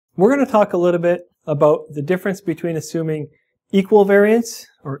we're going to talk a little bit about the difference between assuming equal variance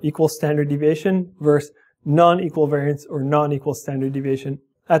or equal standard deviation versus non-equal variance or non-equal standard deviation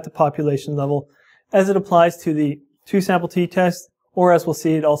at the population level as it applies to the two-sample t-test, or as we'll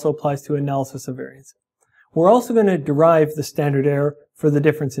see, it also applies to analysis of variance. We're also going to derive the standard error for the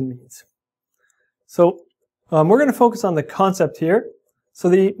difference in means. So we're going to focus on the concept here. So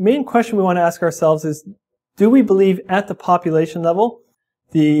the main question we want to ask ourselves is, do we believe at the population level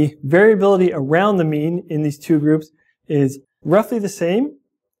the variability around the mean in these two groups is roughly the same,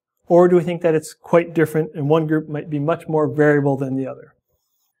 or do we think that it's quite different and one group might be much more variable than the other?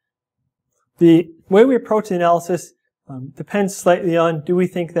 The way we approach the analysis depends slightly on, do we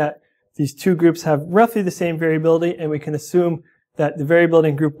think that these two groups have roughly the same variability and we can assume that the variability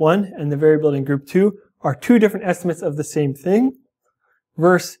in group 1 and the variability in group 2 are two different estimates of the same thing,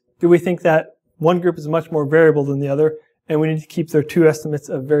 versus do we think that one group is much more variable than the other and we need to keep their two estimates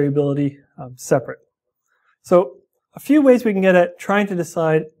of variability separate. So a few ways we can get at trying to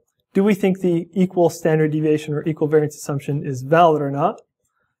decide, do we think the equal standard deviation or equal variance assumption is valid or not?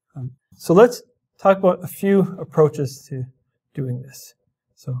 So let's talk about a few approaches to doing this.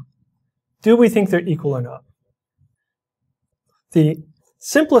 So, do we think they're equal or not? The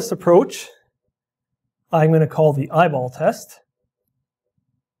simplest approach I'm going to call the eyeball test.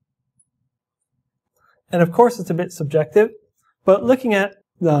 And of course it's a bit subjective, but looking at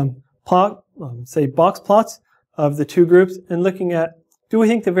the say box plots of the two groups and looking at, do we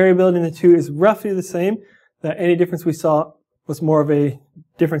think the variability in the two is roughly the same, that any difference we saw was more of a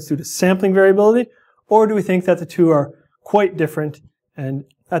difference due to sampling variability, or do we think that the two are quite different and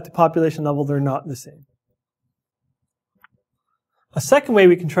at the population level they're not the same? A second way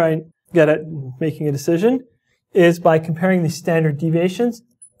we can try and get at making a decision is by comparing the standard deviations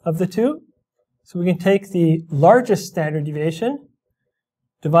of the two. So we can take the largest standard deviation,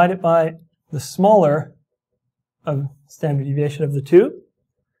 divide it by the smaller standard deviation of the two,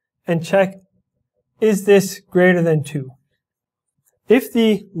 and check, is this greater than 2? If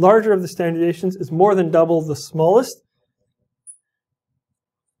the larger of the standard deviations is more than double the smallest,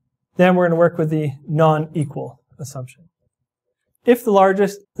 then we're going to work with the non-equal assumption. If the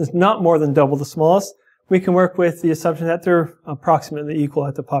largest is not more than double the smallest, we can work with the assumption that they're approximately equal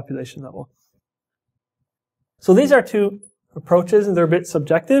at the population level. So these are two approaches and they're a bit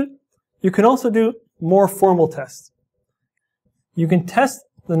subjective. You can also do more formal tests. You can test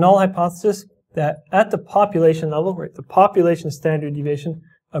the null hypothesis that at the population level, right, the population standard deviation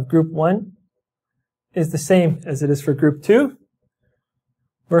of group 1 is the same as it is for group 2,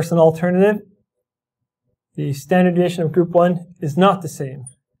 versus an alternative, the standard deviation of group 1 is not the same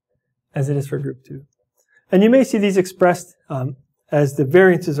as it is for group 2. And you may see these expressed as the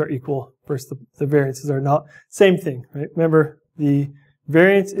variances are equal versus the variances are not. Same thing, right? Remember, the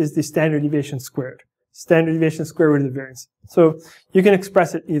variance is the standard deviation squared. Standard deviation square root of the variance. So you can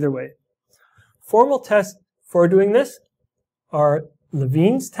express it either way. Formal tests for doing this are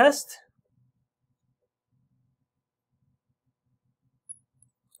Levene's test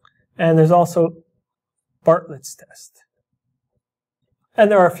and there's also Bartlett's test.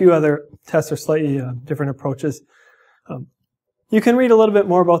 And there are a few other tests or slightly different approaches. You can read a little bit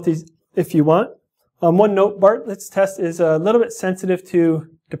more about these if you want. One note, Bartlett's test is a little bit sensitive to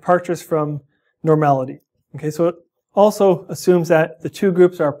departures from normality. Okay, so it also assumes that the two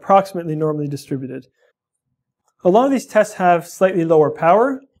groups are approximately normally distributed. A lot of these tests have slightly lower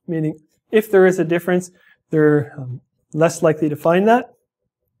power, meaning if there is a difference, they're less likely to find that.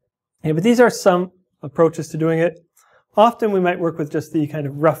 Yeah, but these are some approaches to doing it. Often we might work with just the kind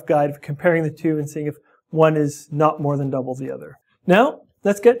of rough guide of comparing the two and seeing if one is not more than double the other. Now,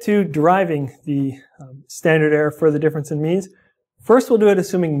 let's get to deriving the standard error for the difference in means. First, we'll do it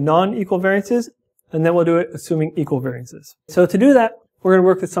assuming non-equal variances, and then we'll do it assuming equal variances. So to do that, we're going to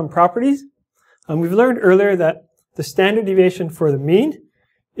work with some properties. We've learned earlier that the standard deviation for the mean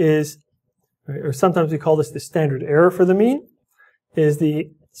is, or sometimes we call this the standard error for the mean, is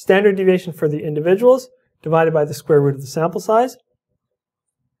the standard deviation for the individuals divided by the square root of the sample size.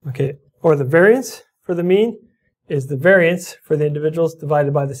 Okay, or the variance for the mean is the variance for the individuals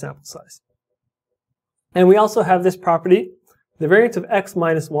divided by the sample size. And we also have this property, the variance of x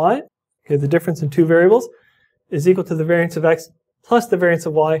minus y, okay, the difference in two variables, is equal to the variance of x plus the variance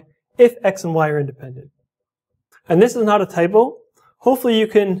of y if x and y are independent. And this is not a typo. Hopefully you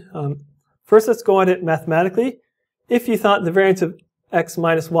can, first let's go at it mathematically. If you thought the variance of x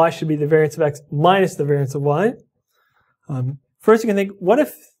minus y should be the variance of x minus the variance of y, first you can think, what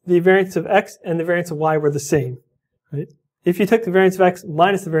if the variance of x and the variance of y were the same? Right? If you took the variance of x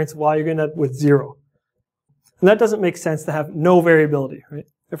minus the variance of y, you're going to end up with 0. And that doesn't make sense to have no variability, right?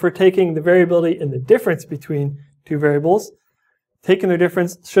 if we're taking the variability in the difference between two variables, taking their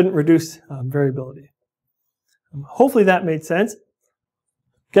difference shouldn't reduce variability. Hopefully that made sense.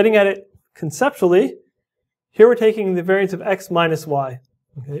 Getting at it conceptually, here we're taking the variance of x minus y.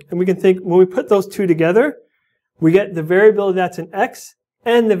 Okay? And we can think, when we put those two together, we get the variability that's in x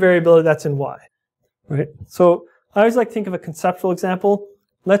and the variability that's in y. Right? So I always like to think of a conceptual example.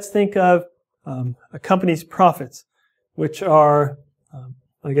 Let's think of a company's profits, which are,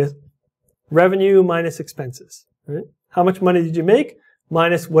 I guess, revenue minus expenses. Right? How much money did you make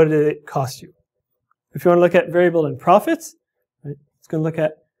minus what did it cost you? If you want to look at variable in profits, right, it's going to look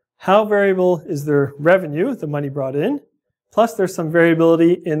at how variable is their revenue, the money brought in, plus there's some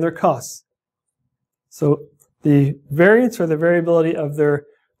variability in their costs. So the variance or the variability of their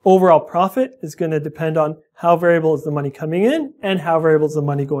overall profit is going to depend on how variable is the money coming in and how variable is the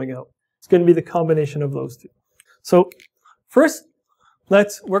money going out. It's going to be the combination of those two. So first,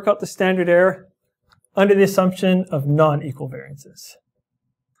 let's work out the standard error under the assumption of non-equal variances.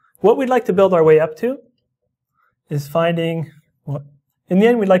 What we'd like to build our way up to is finding, well, in the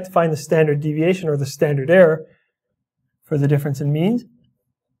end, we'd like to find the standard deviation or the standard error for the difference in means.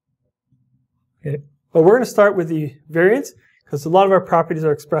 Okay. But we're going to start with the variance because a lot of our properties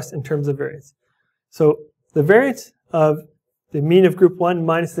are expressed in terms of variance. So the variance of the mean of group 1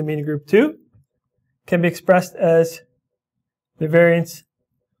 minus the mean of group 2 can be expressed as the variance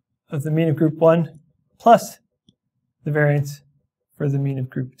of the mean of group 1 plus the variance for the mean of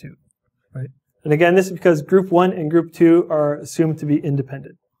group 2. Right? And again, this is because group 1 and group 2 are assumed to be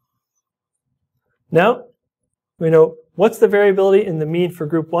independent. Now, we know what's the variability in the mean for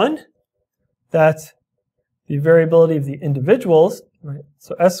group 1? That's the variability of the individuals. Right?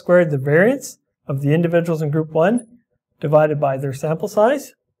 So S squared, the variance of the individuals in group 1 divided by their sample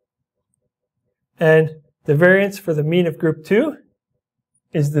size. And the variance for the mean of group 2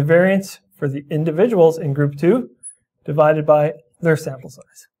 is the variance for the individuals in group 2 divided by their sample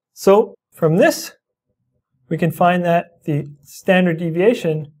size. So from this, we can find that the standard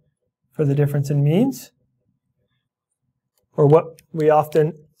deviation for the difference in means, or what we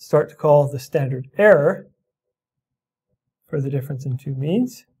often start to call the standard error for the difference in two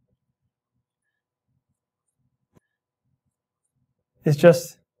means, is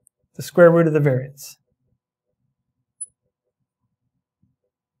just the square root of the variance.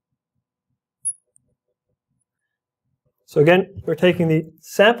 So again, we're taking the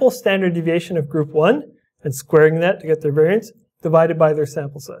sample standard deviation of group 1 and squaring that to get their variance divided by their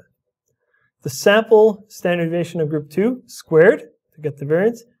sample size. The sample standard deviation of group 2 squared to get the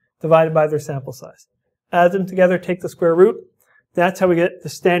variance divided by their sample size. Add them together, take the square root. That's how we get the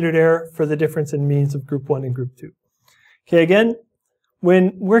standard error for the difference in means of group 1 and group 2. Okay, again,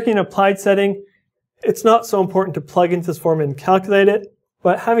 when working in an applied setting, it's not so important to plug into this formula and calculate it,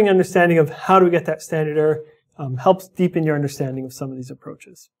 but having an understanding of how do we get that standard error helps deepen your understanding of some of these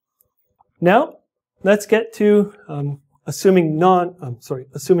approaches. Now, let's get to assuming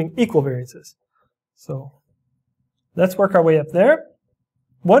equal variances. So let's work our way up there.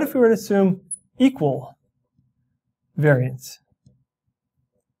 What if we were to assume equal variance?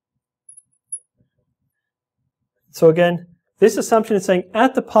 So again, this assumption is saying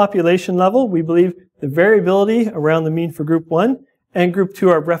at the population level, we believe the variability around the mean for group 1 and group 2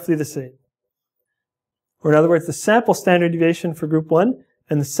 are roughly the same. Or in other words, the sample standard deviation for group 1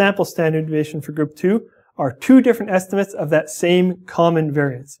 and the sample standard deviation for group 2 are two different estimates of that same common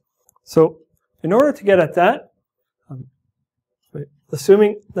variance. So in order to get at that,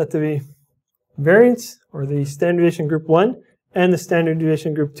 assuming that the variance or the standard deviation group 1 and the standard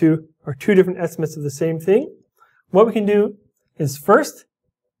deviation group 2 are two different estimates of the same thing, what we can do is first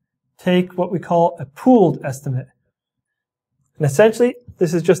take what we call a pooled estimate. And essentially,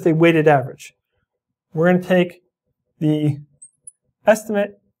 this is just a weighted average. We're going to take the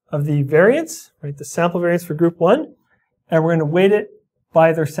estimate of the variance, right, the sample variance for group 1, and we're going to weight it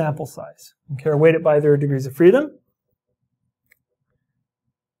by their sample size. Okay, or weight it by their degrees of freedom.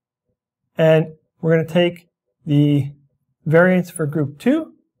 And we're going to take the variance for group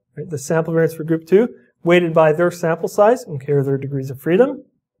 2, right, the sample variance for group 2, weighted by their sample size, okay, or their degrees of freedom,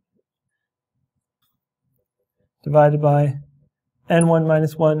 divided by n1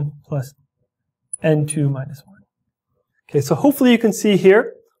 minus 1 plus n2 minus 1. Okay, so hopefully you can see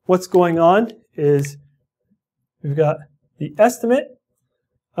here what's going on is we've got the estimate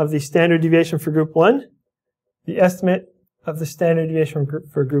of the standard deviation for group 1, the estimate of the standard deviation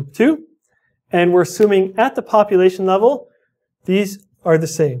for group 2, and we're assuming at the population level these are the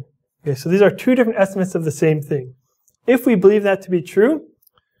same. Okay, so these are two different estimates of the same thing. If we believe that to be true,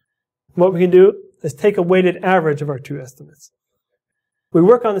 what we can do is take a weighted average of our two estimates. We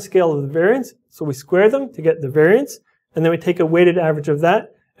work on the scale of the variance, so we square them to get the variance, and then we take a weighted average of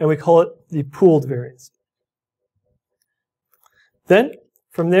that, and we call it the pooled variance. Then,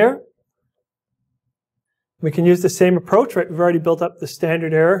 from there, we can use the same approach, right? We've already built up the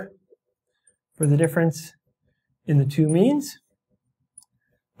standard error for the difference in the two means.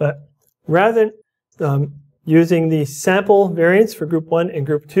 But rather than using the sample variance for group 1 and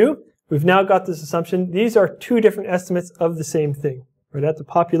group 2, we've now got this assumption. These are two different estimates of the same thing. Right? At the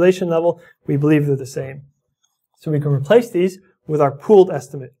population level, we believe they're the same. So we can replace these with our pooled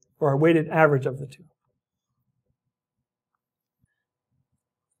estimate, or our weighted average of the two.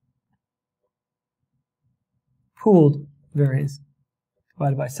 Pooled variance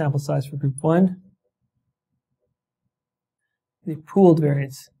divided by sample size for group 1. The pooled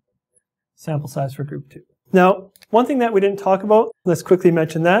variance, sample size for group 2. Now, one thing that we didn't talk about, let's quickly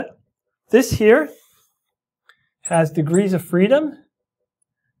mention that. This here has degrees of freedom,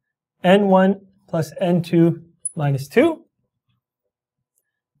 n1 plus n2 minus 2.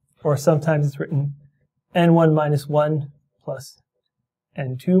 Or sometimes it's written n1 minus 1 plus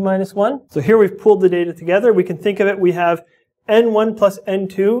n2 minus 1. So here we've pulled the data together. We can think of it, we have n1 plus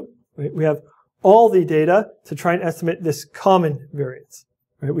n2. We have all the data to try and estimate this common variance.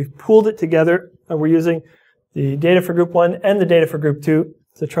 Right? We've pooled it together, and we're using the data for group 1 and the data for group 2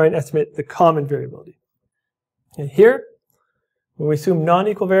 to try and estimate the common variability. And here, when we assume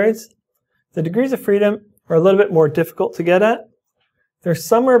non-equal variance, the degrees of freedom are a little bit more difficult to get at. They're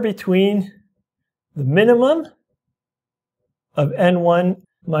somewhere between the minimum of n1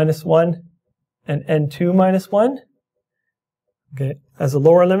 minus 1 and n2 minus 1, okay, as a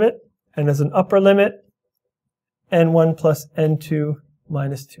lower limit, and as an upper limit, n1 plus n2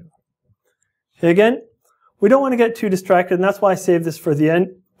 minus 2. Okay, again, we don't want to get too distracted, and that's why I saved this for the end.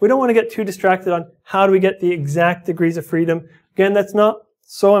 We don't want to get too distracted on how do we get the exact degrees of freedom. Again, that's not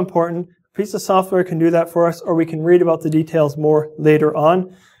so important. A piece of software can do that for us, or we can read about the details more later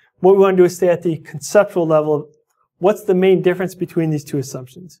on. What we want to do is stay at the conceptual level of what's the main difference between these two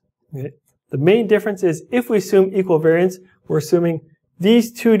assumptions. Okay? The main difference is if we assume equal variance, we're assuming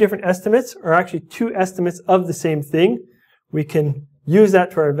these two different estimates are actually two estimates of the same thing. We can use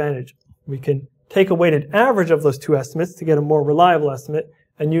that to our advantage. We can take a weighted average of those two estimates to get a more reliable estimate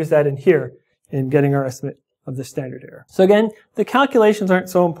and use that in here in getting our estimate of the standard error. So again, the calculations aren't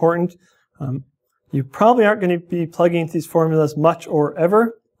so important. You probably aren't going to be plugging into these formulas much or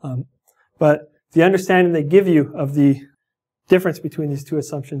ever, but the understanding they give you of the difference between these two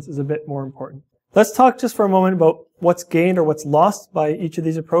assumptions is a bit more important. Let's talk just for a moment about what's gained or what's lost by each of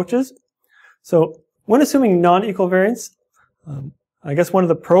these approaches. So when assuming non-equal variance, I guess one of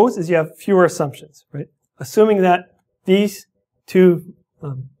the pros is you have fewer assumptions, right? Assuming that these two,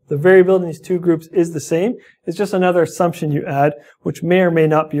 the variability in these two groups is the same, is just another assumption you add, which may or may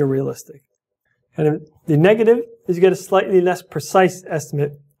not be realistic. And the negative is you get a slightly less precise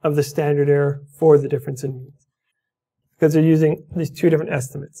estimate of the standard error for the difference in means, because they're using these two different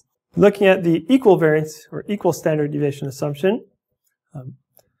estimates. Looking at the equal variance or equal standard deviation assumption,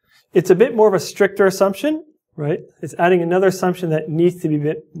 it's a bit more of a stricter assumption, right? It's adding another assumption that needs to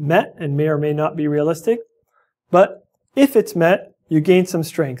be met and may or may not be realistic. But if it's met, you gain some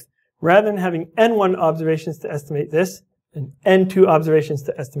strength. Rather than having n1 observations to estimate this and n2 observations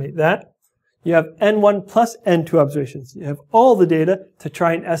to estimate that, you have n1 plus n2 observations. You have all the data to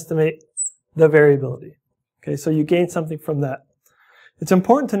try and estimate the variability. Okay, so you gain something from that. It's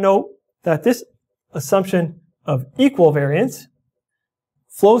important to note that this assumption of equal variance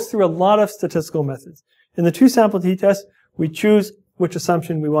flows through a lot of statistical methods. In the two-sample t-test, we choose which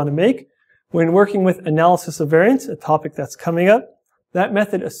assumption we want to make. When working with analysis of variance, a topic that's coming up, that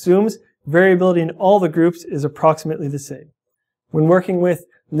method assumes variability in all the groups is approximately the same. When working with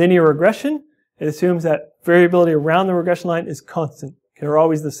linear regression, it assumes that variability around the regression line is constant, or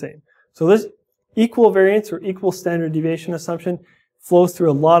always the same. So this equal variance or equal standard deviation assumption flows through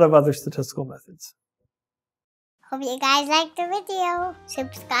a lot of other statistical methods. Hope you guys liked the video.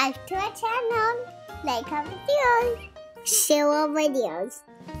 Subscribe to our channel, like our videos, share our videos.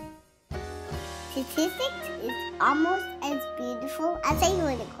 Statistics is almost as beautiful as a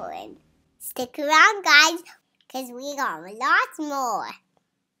unicorn. Stick around, guys, because we got lots more.